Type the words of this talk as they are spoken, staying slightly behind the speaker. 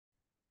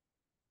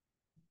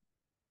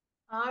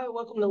Hi,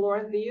 welcome to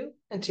Lauren View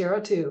and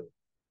Tarot 2.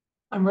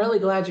 I'm really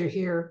glad you're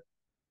here.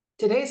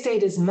 Today's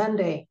date is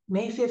Monday,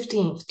 May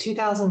 15th,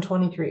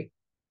 2023.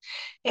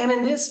 And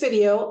in this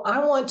video,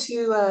 I want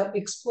to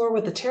explore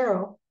with the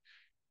tarot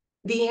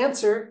the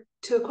answer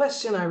to a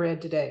question I read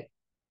today.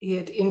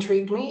 It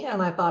intrigued me and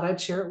I thought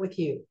I'd share it with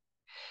you.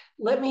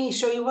 Let me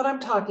show you what I'm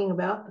talking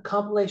about. The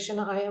compilation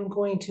I am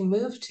going to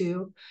move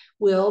to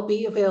will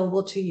be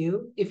available to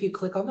you if you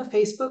click on the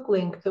Facebook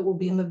link that will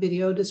be in the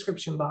video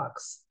description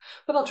box.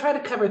 But I'll try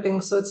to cover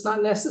things so it's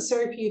not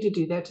necessary for you to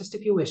do that, just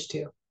if you wish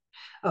to.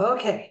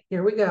 Okay,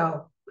 here we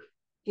go.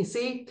 You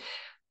see,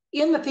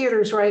 in the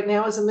theaters right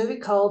now is a movie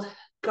called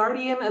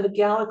Guardian of the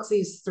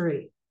Galaxies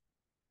 3.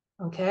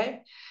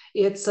 Okay,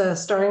 it's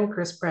starring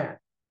Chris Pratt,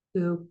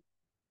 who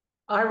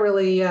I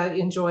really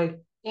enjoy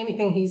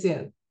anything he's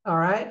in. All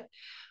right.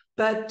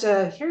 But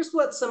here's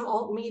what some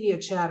alt media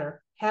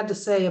chatter had to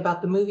say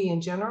about the movie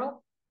in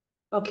general.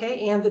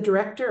 Okay. And the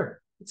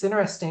director. It's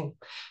interesting.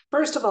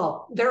 First of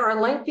all, there are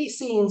lengthy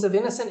scenes of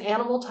innocent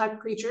animal type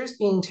creatures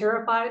being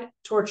terrified,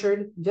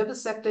 tortured,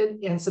 vivisected,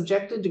 and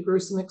subjected to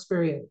gruesome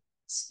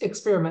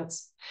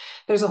experiments.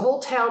 There's a whole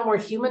town where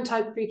human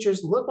type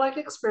creatures look like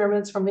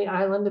experiments from the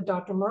island of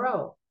Dr.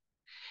 Moreau.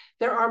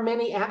 There are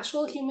many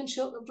actual human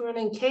children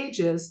in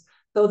cages,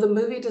 though the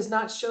movie does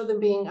not show them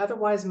being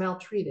otherwise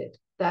maltreated.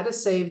 That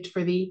is saved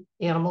for the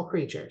animal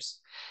creatures.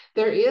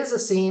 There is a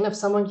scene of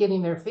someone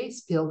getting their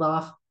face peeled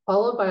off,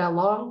 followed by a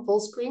long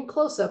full screen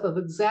close-up of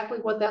exactly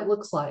what that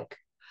looks like.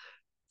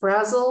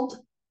 Frazzled.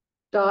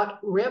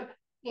 Rip.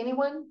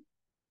 Anyone?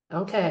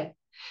 Okay.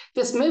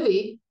 This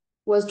movie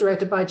was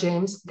directed by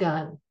James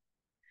Gunn.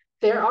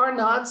 There are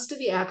nods to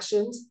the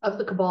actions of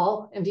the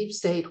cabal and deep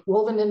state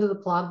woven into the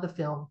plot of the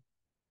film.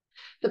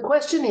 The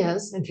question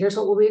is, and here's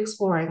what we'll be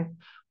exploring,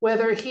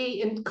 whether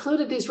he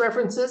included these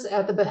references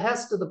at the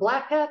behest of the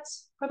black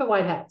hats or the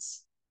white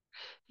hats.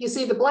 You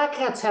see, the black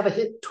hats have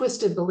a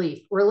twisted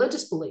belief,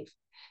 religious belief,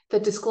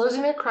 that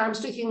disclosing their crimes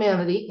to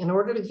humanity in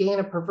order to gain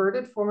a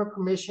perverted form of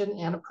permission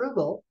and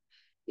approval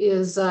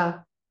is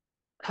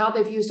how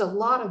they've used a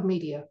lot of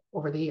media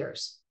over the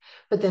years.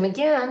 But then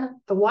again,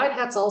 the white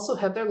hats also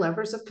have their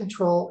levers of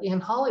control in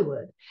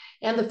Hollywood.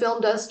 And the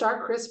film does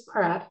star Chris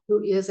Pratt,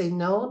 who is a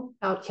known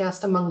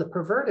outcast among the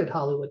perverted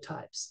Hollywood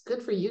types.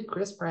 Good for you,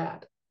 Chris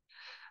Pratt.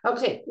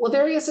 Okay, well,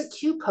 there is a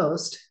Q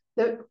post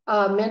that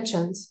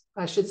mentions,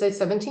 I should say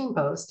 17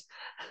 post,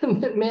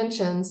 that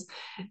mentions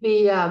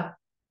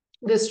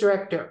this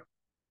director.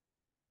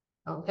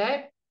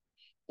 Okay,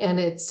 and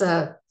it's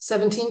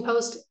 17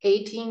 post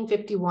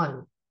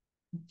 1851.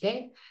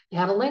 Okay, it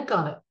had a link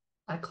on it.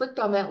 I clicked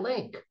on that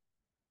link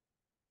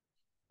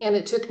and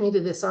it took me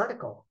to this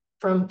article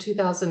from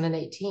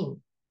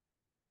 2018.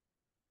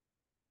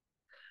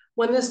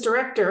 When this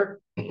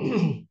director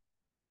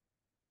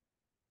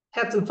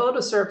had some photo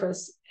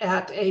surface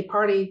at a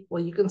party,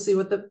 well, you can see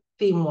what the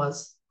theme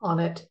was on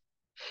it.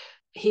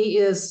 He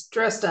is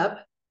dressed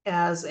up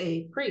as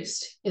a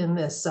priest in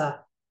this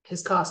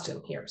his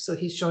costume here. So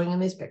he's showing in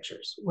these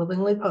pictures,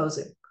 willingly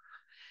posing.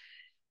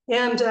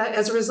 And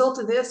as a result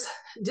of this,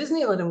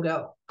 Disney let him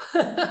go.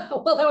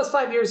 Well, that was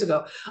 5 years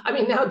ago. I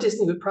mean, now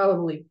Disney would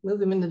probably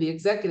move him into the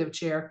executive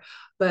chair.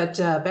 But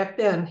back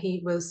then,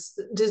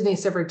 Disney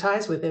severed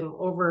ties with him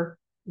over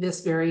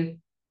this very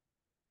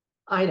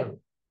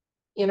item.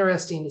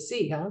 Interesting to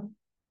see, huh?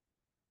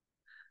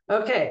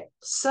 Okay,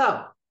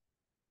 so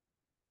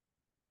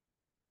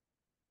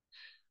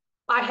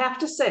I have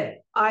to say,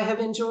 I have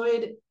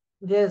enjoyed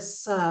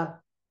this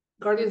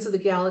Guardians of the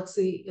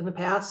Galaxy in the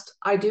past.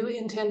 I do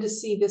intend to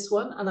see this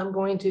one, and I'm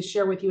going to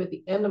share with you at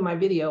the end of my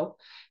video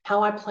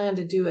how I plan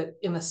to do it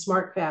in a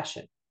smart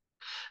fashion.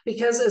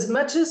 Because as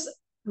much as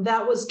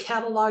that was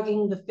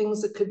cataloging the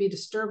things that could be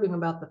disturbing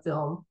about the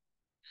film,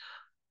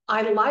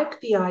 I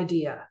like the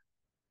idea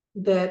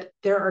that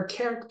there are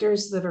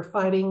characters that are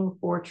fighting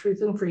for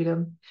truth and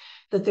freedom,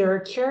 that there are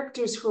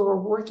characters who are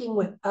working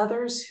with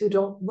others who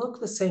don't look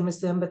the same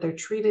as them, but they're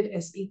treated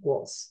as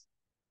equals.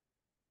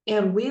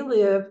 And we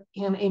live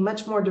in a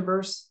much more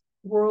diverse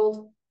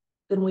world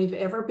than we've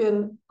ever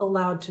been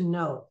allowed to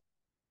know.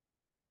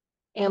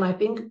 And I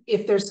think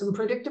if there's some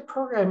predictive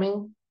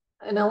programming,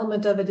 an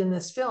element of it in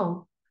this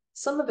film,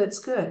 some of it's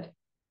good.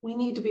 We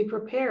need to be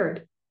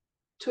prepared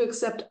to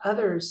accept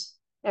others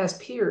as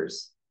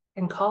peers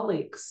and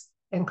colleagues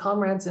and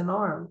comrades in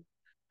arms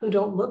who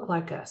don't look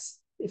like us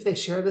if they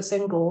share the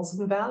same goals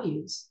and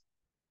values.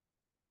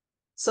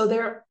 So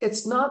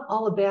it's not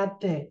all a bad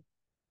thing.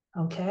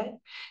 Okay.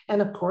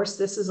 And of course,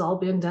 this has all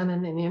been done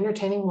in an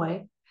entertaining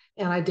way.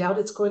 And I doubt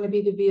it's going to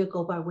be the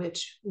vehicle by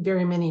which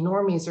very many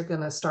normies are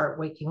going to start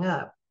waking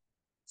up.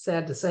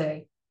 Sad to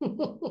say.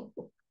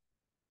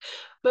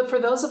 But for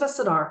those of us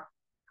that are,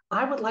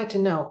 I would like to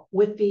know,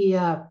 with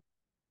the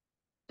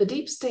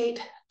deep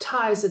state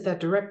ties that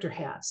director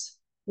has,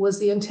 was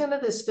the intent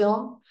of this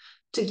film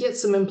to get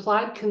some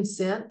implied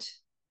consent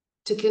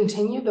to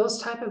continue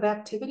those type of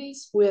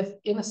activities with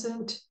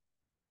innocent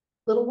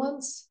little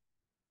ones?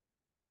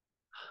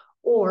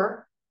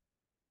 Or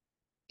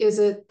is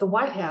it the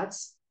white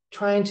hats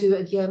trying to,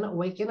 again,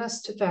 awaken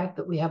us to the fact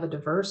that we have a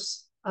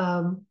diverse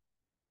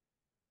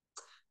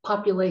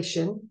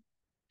population,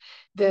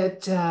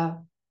 that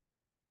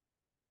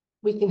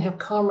we can have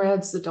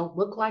comrades that don't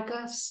look like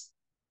us.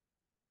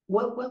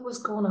 What was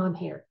going on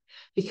here?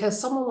 Because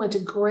someone went to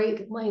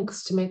great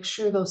lengths to make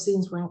sure those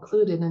scenes were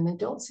included, and they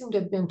don't seem to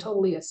have been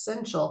totally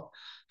essential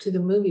to the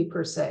movie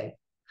per se.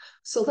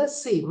 So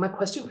let's see. My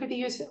question for the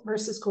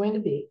universe is going to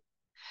be,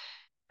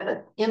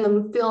 in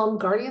the film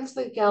Guardians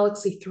of the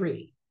Galaxy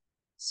 3,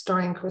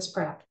 starring Chris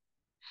Pratt,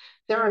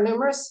 there are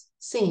numerous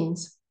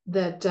scenes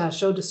that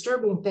show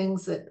disturbing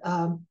things that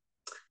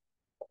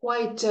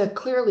quite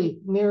clearly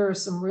mirror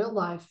some real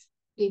life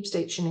deep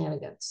state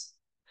shenanigans.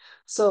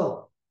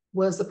 So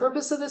was the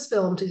purpose of this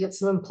film to get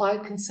some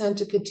implied consent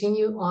to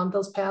continue on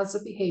those paths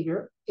of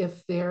behavior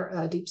if they're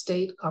a deep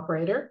state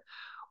operator?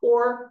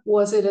 Or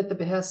was it at the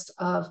behest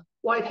of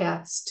white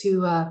hats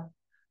to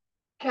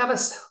have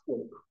us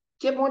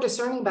get more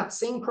discerning about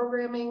seeing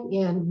programming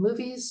in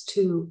movies,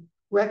 to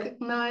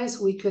recognize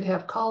we could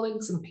have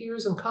colleagues and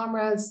peers and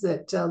comrades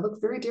that look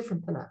very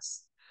different than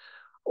us?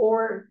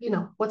 Or,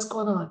 what's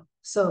going on?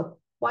 So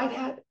white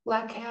hat,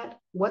 black hat,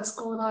 what's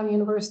going on,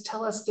 universe?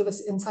 Tell us, give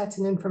us insights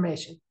and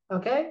information.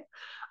 Okay,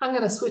 I'm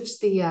going to switch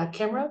the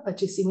camera, let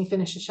you see me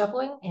finish the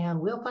shuffling, and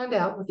we'll find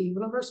out what the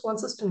universe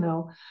wants us to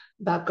know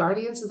about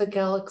Guardians of the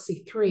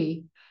Galaxy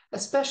 3,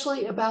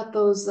 especially about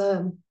those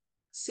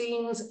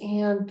scenes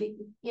and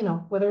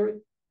whether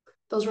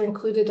those were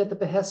included at the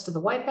behest of the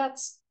white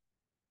hats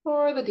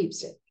or the deep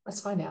state. Let's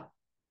find out.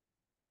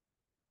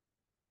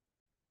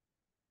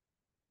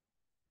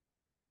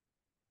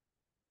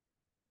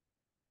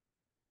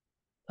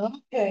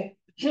 Okay.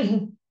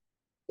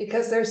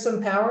 Because there's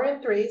some power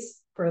in threes,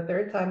 for a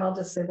third time, I'll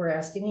just say we're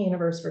asking the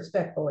universe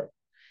respectfully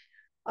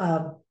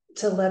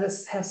to let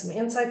us have some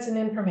insights and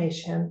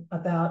information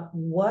about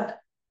what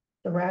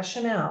the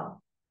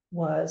rationale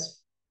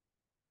was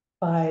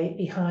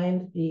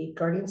behind the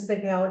Guardians of the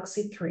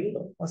Galaxy 3.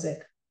 Was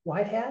it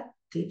white hat,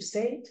 deep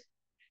state,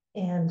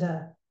 and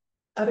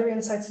other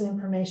insights and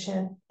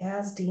information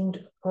as deemed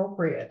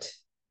appropriate?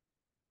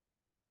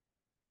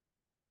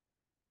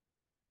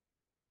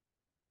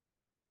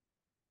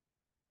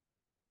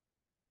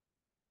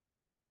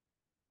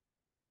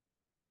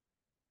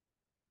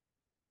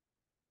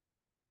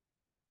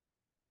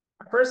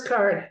 First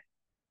card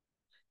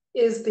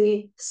is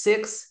the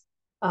Six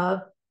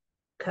of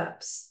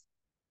Cups.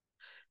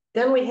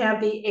 Then we have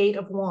the Eight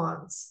of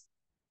Wands.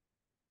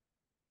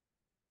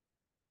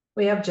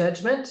 We have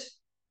Judgment.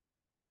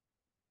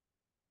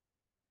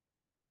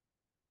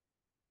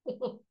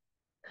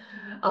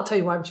 I'll tell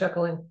you why I'm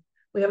chuckling.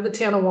 We have the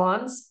Ten of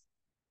Wands.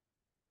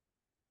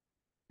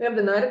 We have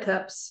the Knight of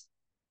Cups.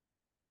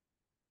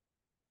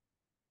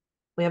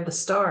 We have the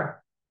Star.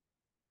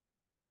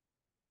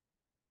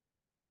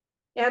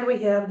 And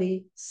we have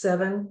the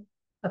Seven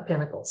of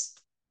Pentacles.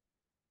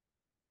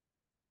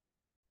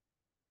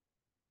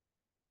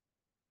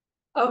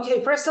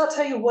 Okay, first I'll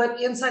tell you what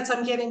insights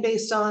I'm getting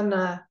based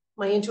on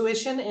my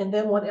intuition, and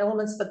then what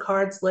elements of the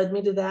cards led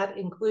me to that,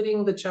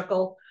 including the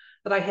chuckle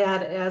that I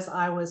had as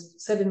I was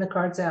setting the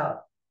cards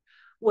out.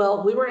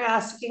 Well, we were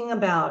asking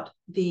about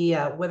the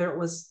whether it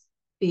was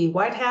the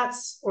white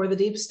hats or the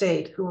deep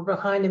state who were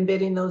behind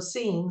embedding those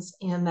scenes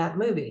in that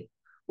movie.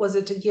 Was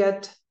it to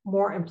get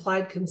more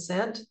implied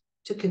consent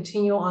to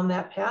continue on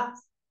that path?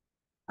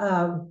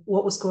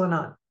 What was going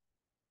on?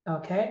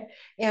 Okay,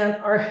 and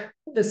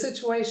the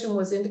situation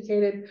was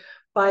indicated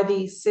by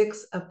the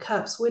Six of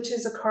Cups, which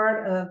is a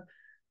card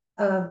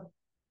of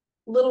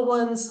little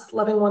ones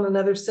loving one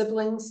another,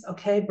 siblings,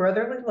 okay,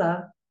 brotherly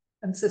love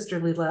and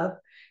sisterly love,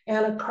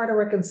 and a card of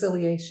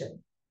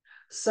reconciliation.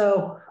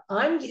 So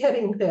I'm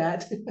getting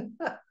that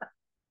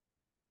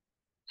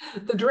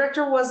the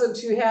director wasn't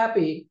too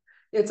happy.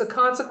 It's a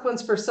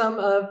consequence for some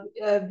of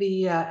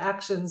the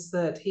actions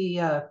that he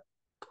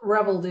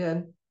reveled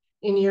in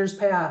years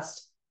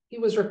past. He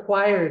was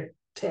required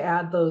to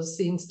add those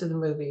scenes to the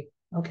movie,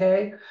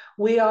 okay?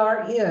 We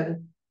are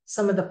in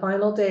some of the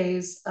final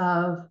days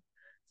of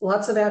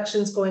lots of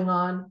actions going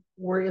on.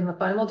 We're in the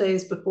final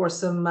days before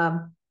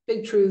some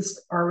big truths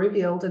are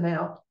revealed and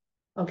out,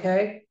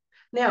 okay?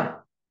 Now,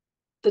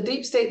 the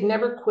deep state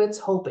never quits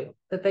hoping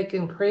that they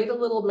can create a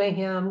little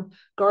mayhem,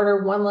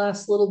 garner one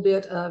last little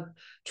bit of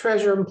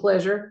treasure and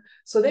pleasure.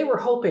 So they were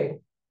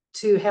hoping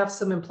to have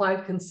some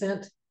implied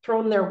consent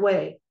thrown their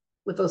way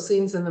with those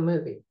scenes in the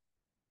movie.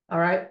 All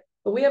right,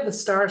 but we have the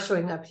Star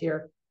showing up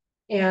here.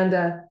 And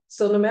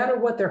so no matter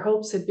what their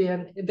hopes had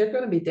been, they're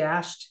going to be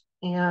dashed.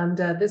 And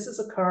this is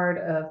a card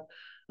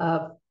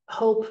of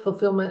hope,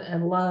 fulfillment,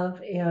 and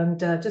love, and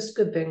just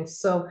good things.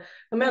 So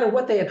no matter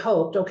what they had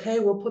hoped, okay,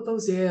 we'll put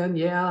those in.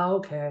 Yeah,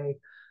 okay.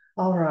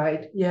 All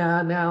right.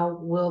 Yeah, now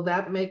will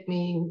that make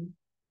me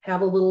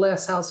have a little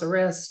less house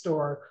arrest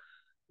or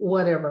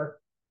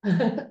whatever?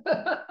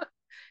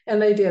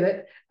 And they did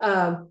it.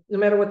 No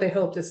matter what they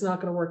hoped, it's not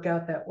going to work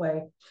out that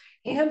way.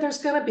 And there's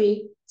going to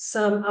be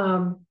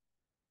some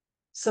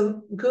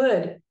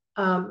good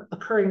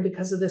occurring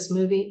because of this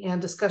movie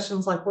and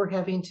discussions like we're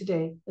having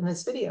today in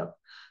this video.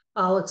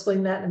 I'll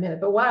explain that in a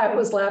minute. But why I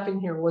was laughing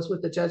here was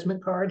with the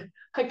judgment card.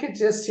 I could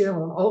just hear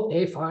them,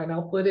 okay, fine,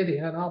 I'll put it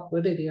in, I'll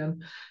put it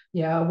in.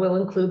 Yeah, we'll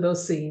include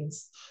those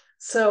scenes.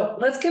 So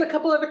let's get a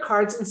couple other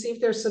cards and see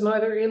if there's some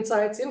other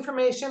insights,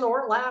 information,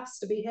 or laughs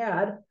to be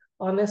had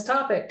on this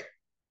topic.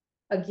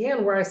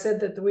 Again, where I said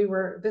that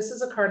this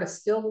is a card of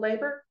skilled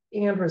labor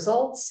and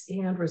results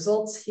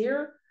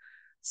here.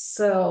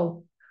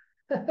 So,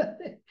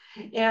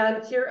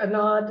 and here a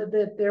nod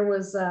that there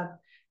was,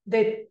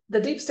 the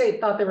deep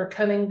state thought they were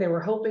cunning. They were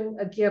hoping,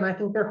 again, I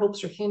think their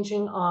hopes are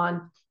hinging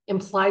on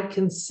implied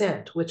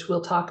consent, which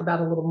we'll talk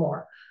about a little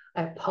more.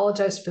 I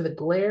apologize for the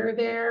glare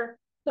there.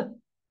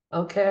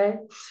 Okay,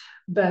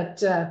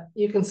 but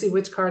you can see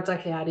which cards I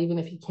had, even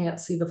if you can't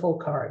see the full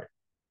card.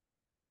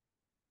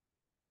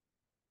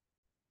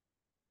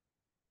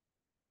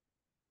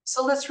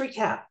 So let's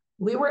recap.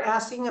 We were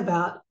asking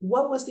about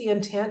what was the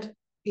intent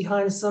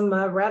behind some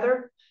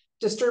rather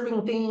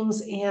disturbing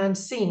themes and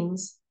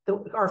scenes that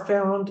are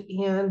found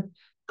in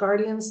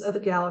Guardians of the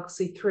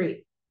Galaxy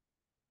 3.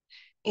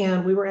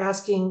 And we were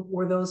asking,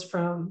 were those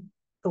from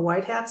the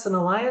White Hats and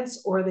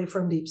Alliance, or are they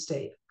from Deep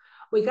State?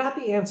 We got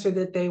the answer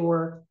that they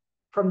were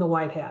from the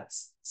White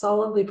Hats,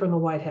 solidly from the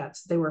White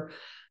Hats. They were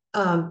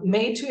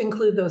made to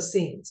include those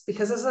scenes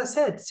because, as I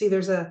said, see,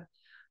 there's a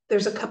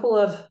couple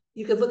of,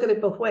 you could look at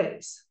it both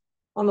ways.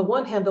 On the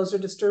one hand, those are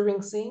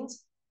disturbing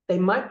scenes. They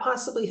might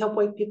possibly help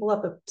wake people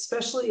up,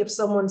 especially if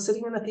someone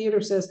sitting in the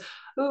theater says,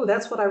 "Oh,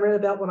 that's what I read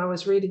about when I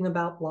was reading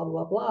about blah,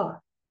 blah, blah."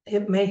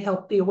 It may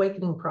help the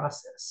awakening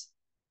process.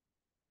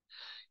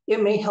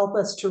 It may help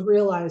us to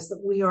realize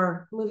that we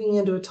are moving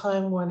into a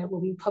time when it will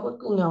be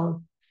publicly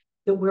known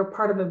that we're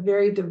part of a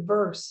very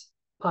diverse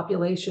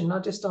population,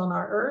 not just on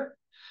our Earth,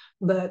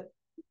 but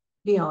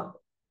beyond.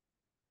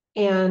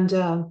 And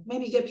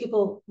maybe get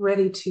people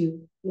ready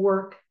to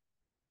work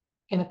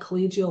in a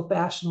collegial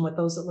fashion with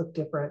those that look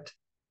different,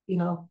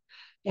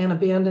 and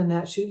abandon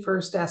that shoot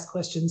first, ask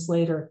questions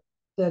later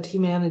that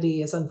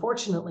humanity is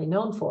unfortunately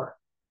known for.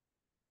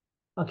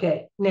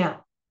 Okay,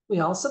 now, we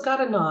also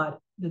got a nod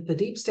that the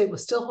deep state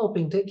was still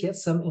hoping to get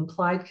some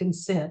implied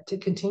consent to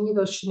continue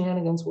those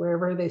shenanigans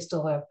wherever they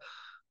still have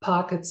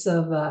pockets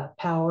of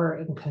power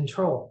and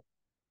control.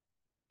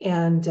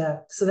 And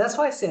so that's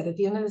why I said at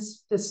the end of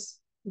this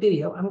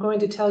video, I'm going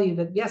to tell you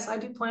that, yes, I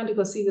do plan to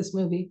go see this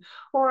movie,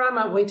 or I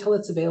might wait till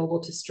it's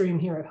available to stream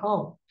here at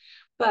home.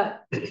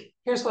 But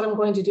here's what I'm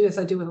going to do, as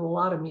I do with a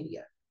lot of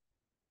media.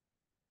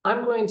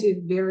 I'm going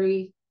to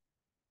very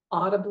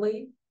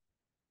audibly,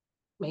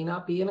 may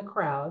not be in a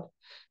crowd,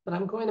 but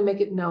I'm going to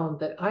make it known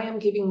that I am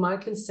giving my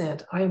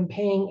consent. I am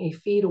paying a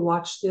fee to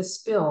watch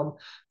this film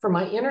for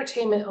my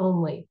entertainment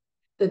only,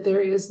 that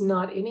there is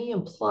not any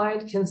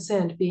implied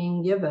consent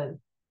being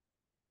given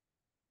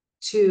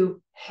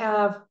to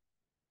have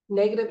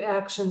negative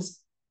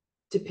actions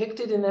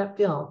depicted in that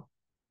film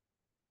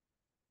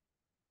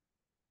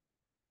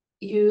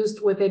used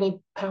with any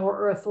power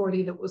or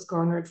authority that was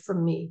garnered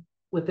from me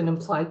with an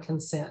implied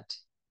consent.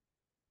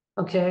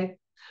 Okay?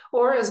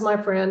 Or as my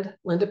friend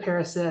Linda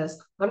Paris says,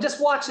 I'm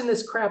just watching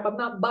this crap, I'm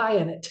not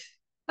buying it.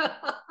 But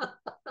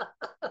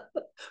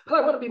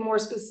I want to be more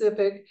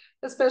specific,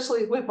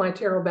 especially with my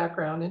tarot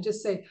background, and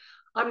just say,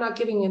 I'm not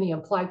giving any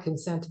implied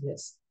consent to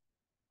this.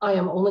 I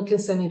am only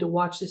consenting to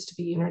watch this to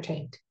be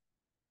entertained.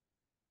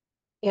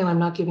 And I'm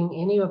not giving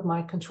any of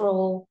my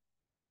control,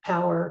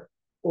 power,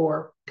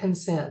 or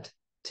consent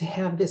to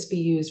have this be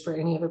used for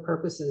any other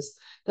purposes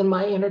than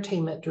my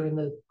entertainment during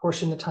the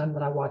portion of time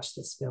that I watch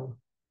this film.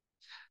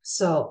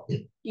 So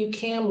you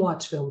can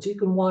watch films, you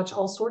can watch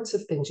all sorts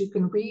of things, you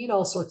can read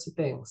all sorts of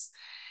things.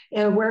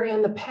 And where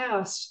in the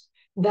past,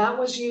 that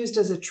was used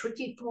as a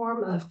tricky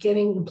form of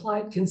getting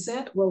implied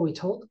consent. Well, we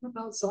told them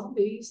about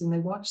zombies and they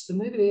watched the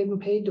movie, they had been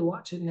paid to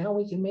watch it. Now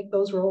we can make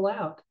those roll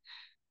out.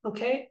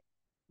 Okay?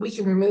 We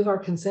can remove our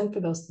consent for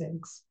those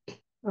things. And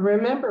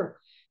remember,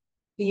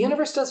 the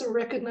universe doesn't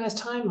recognize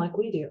time like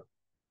we do.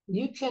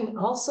 You can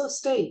also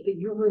state that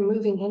you're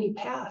removing any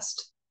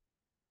past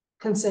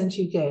consent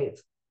you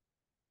gave,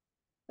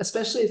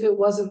 especially if it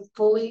wasn't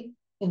fully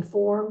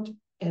informed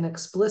and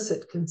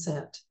explicit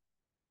consent.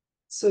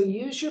 So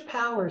use your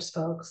powers,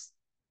 folks.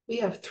 We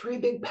have three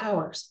big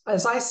powers.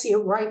 As I see it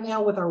right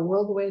now with our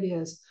world the way it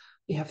is,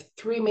 we have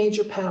three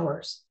major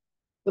powers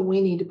that we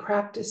need to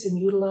practice and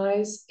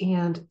utilize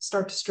and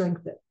start to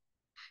strengthen.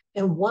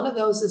 And one of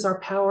those is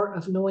our power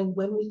of knowing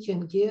when we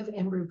can give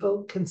and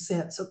revoke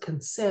consent. So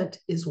consent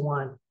is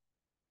one.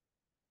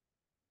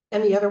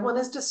 And the other one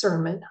is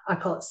discernment. I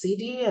call it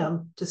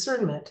CDM,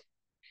 discernment,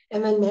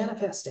 and then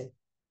manifesting.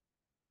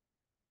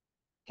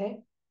 Okay?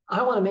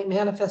 I want to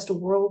manifest a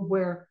world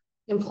where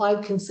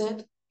implied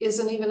consent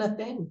isn't even a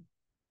thing.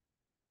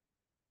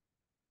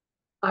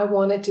 I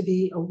want it to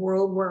be a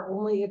world where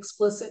only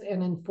explicit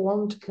and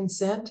informed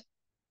consent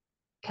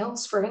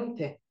counts for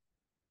anything.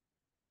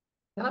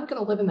 And I'm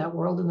going to live in that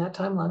world, in that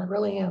timeline. I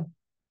really am.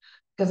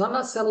 Because I'm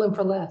not settling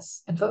for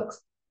less. And folks,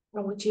 I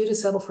don't want you to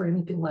settle for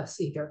anything less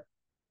either.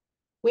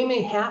 We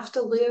may have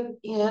to live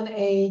in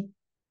a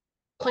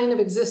plane of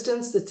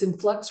existence that's in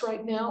flux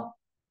right now,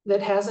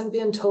 that hasn't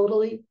been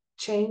totally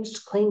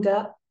changed, cleaned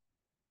up,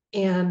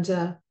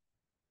 and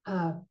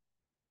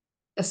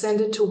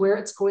ascended to where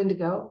it's going to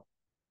go.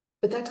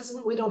 But that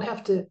doesn't, we don't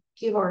have to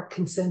give our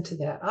consent to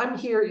that. I'm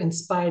here in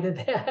spite of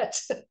that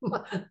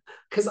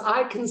because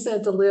I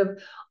consent to live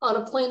on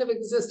a plane of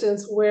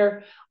existence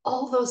where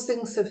all those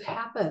things have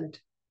happened.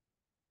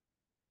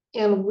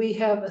 And we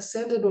have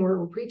ascended and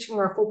we're reaching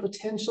our full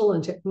potential,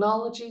 and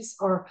technologies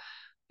are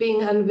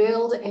being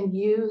unveiled and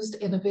used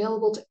and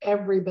available to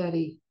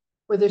everybody,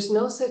 where there's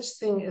no such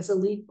thing as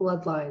elite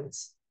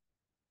bloodlines,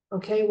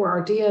 okay, where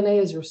our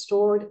DNA is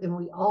restored and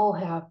we all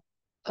have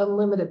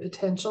unlimited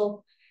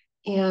potential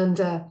and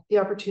the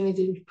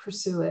opportunity to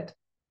pursue it.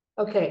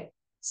 Okay,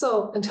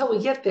 so until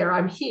we get there,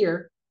 I'm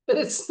here, but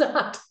it's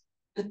not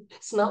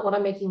what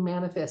I'm making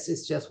manifest,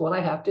 it's just what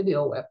I have to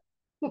deal with.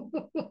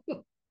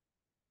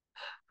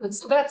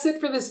 So that's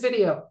it for this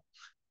video.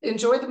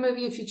 Enjoy the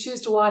movie if you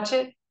choose to watch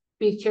it.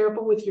 Be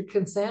careful with your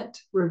consent.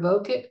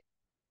 Revoke it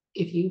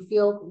if you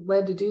feel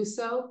led to do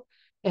so.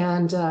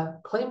 And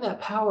claim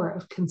that power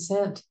of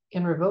consent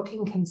and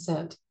revoking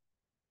consent.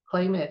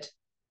 Claim it.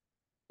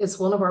 It's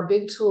one of our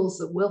big tools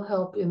that will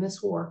help in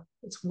this war.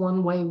 It's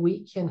one way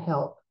we can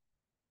help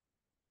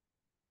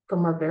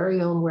from our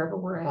very own wherever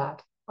we're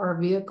at. Our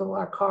vehicle,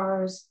 our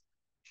cars,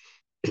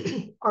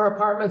 our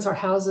apartments, our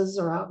houses,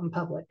 or out in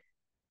public.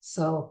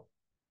 So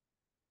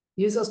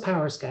use those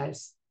powers,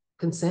 guys.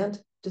 Consent,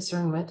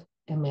 discernment,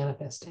 and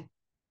manifesting.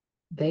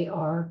 They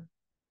are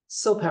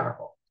so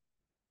powerful.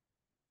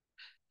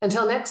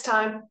 Until next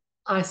time,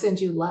 I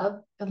send you love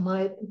and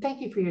light, and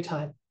thank you for your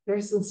time.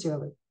 Very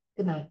sincerely.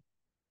 Good night.